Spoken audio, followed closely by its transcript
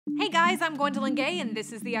Hey guys, I'm Gwendolyn Gay, and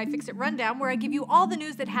this is the iFixit Rundown, where I give you all the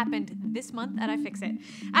news that happened this month at iFixit.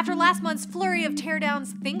 After last month's flurry of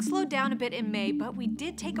teardowns, things slowed down a bit in May, but we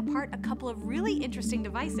did take apart a couple of really interesting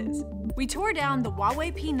devices. We tore down the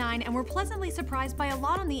Huawei P9 and were pleasantly surprised by a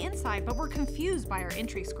lot on the inside, but were confused by our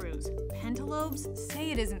entry screws. Pentalobes say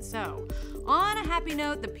it isn't so. On a happy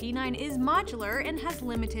note, the P9 is modular and has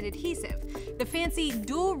limited adhesive. The fancy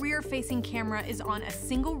dual rear-facing camera is on a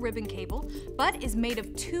single ribbon cable, but is made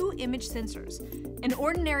of two image sensors: an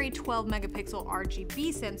ordinary 12-megapixel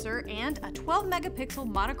RGB sensor and a 12-megapixel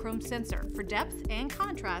monochrome sensor for depth and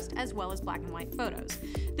contrast, as well as black and white photos.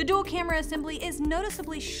 The dual camera assembly is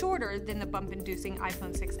noticeably shorter than the bump-inducing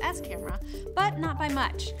iPhone 6s camera, but not by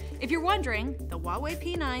much. If you're wondering, the Huawei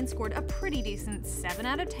P9 scored a pretty decent 7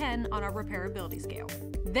 out of 10 on our repairability scale.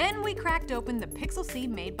 Then we cracked open the Pixel C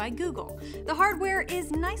made by Google. The hardware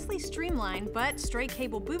is nicely streamlined, but stray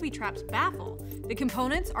cable booby traps baffle. The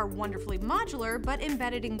components are wonderfully modular, but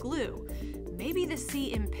embedded in glue. Maybe the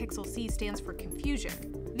C in Pixel C stands for confusion.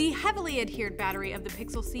 The heavily adhered battery of the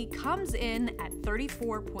Pixel C comes in at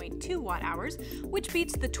 34.2 watt-hours, which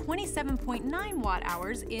beats the 27.9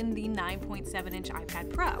 watt-hours in the 9.7-inch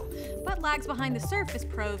iPad Pro, but lags behind the Surface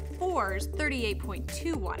Pro 4's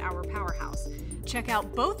 38.2 watt-hour powerhouse. Check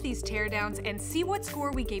out both these teardowns and see what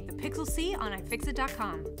score we gave the Pixel C on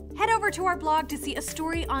iFixit.com. Head over to our blog to see a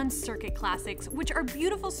story on circuit classics, which are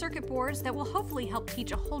beautiful circuit boards that will hopefully help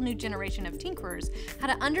teach a whole new generation of tinkerers how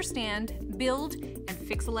to understand, build, and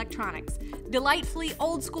fix electronics. Delightfully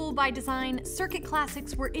old school by design, circuit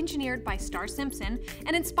classics were engineered by Star Simpson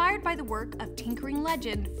and inspired by the work of tinkering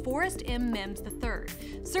legend Forrest M. Mims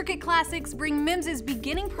III. Circuit classics bring Mims's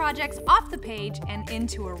beginning projects off the page and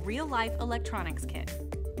into a real-life electronics kit.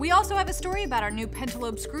 We also have a story about our new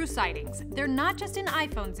pentalobe screw sightings. They're not just in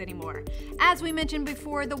iPhones anymore. As we mentioned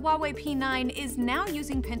before, the Huawei P9 is now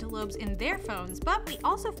using pentalobes in their phones, but we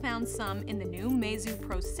also found some in the new Meizu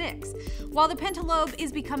Pro 6. While the pentalobe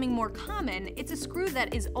is becoming more common, it's a screw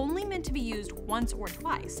that is only meant to be used once or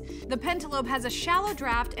twice. The pentalobe has a shallow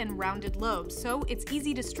draft and rounded lobes, so it's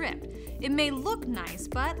easy to strip. It may look nice,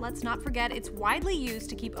 but let's not forget it's widely used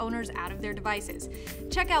to keep owners out of their devices.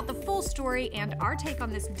 Check out the full story and our take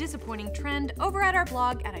on this disappointing trend over at our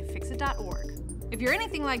blog at iFixit.org. If you're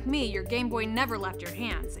anything like me, your Game Boy never left your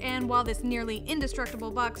hands, and while this nearly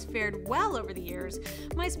indestructible box fared well over the years,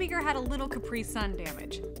 my speaker had a little Capri Sun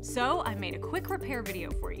damage. So I made a quick repair video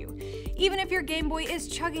for you. Even if your Game Boy is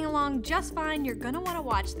chugging along just fine, you're gonna want to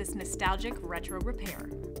watch this nostalgic retro repair.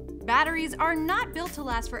 Batteries are not built to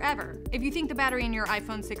last forever. If you think the battery in your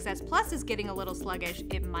iPhone 6s Plus is getting a little sluggish,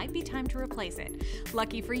 it might be time to replace it.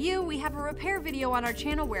 Lucky for you, we have a repair video on our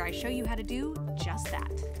channel where I show you how to do just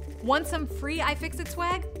that. Want some free iFixit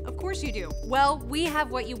swag? Of course you do. Well, we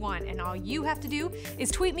have what you want, and all you have to do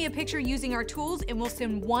is tweet me a picture using our tools and we'll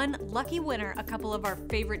send one lucky winner a couple of our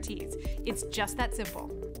favorite tees. It's just that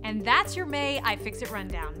simple. And that's your May iFixit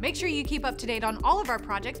Rundown. Make sure you keep up to date on all of our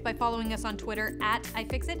projects by following us on Twitter at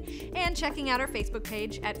iFixit and checking out our Facebook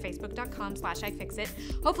page at facebook.com/iFixit.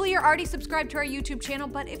 Hopefully you're already subscribed to our YouTube channel,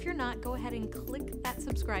 but if you're not, go ahead and click that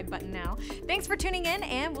subscribe button now. Thanks for tuning in,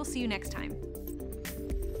 and we'll see you next time.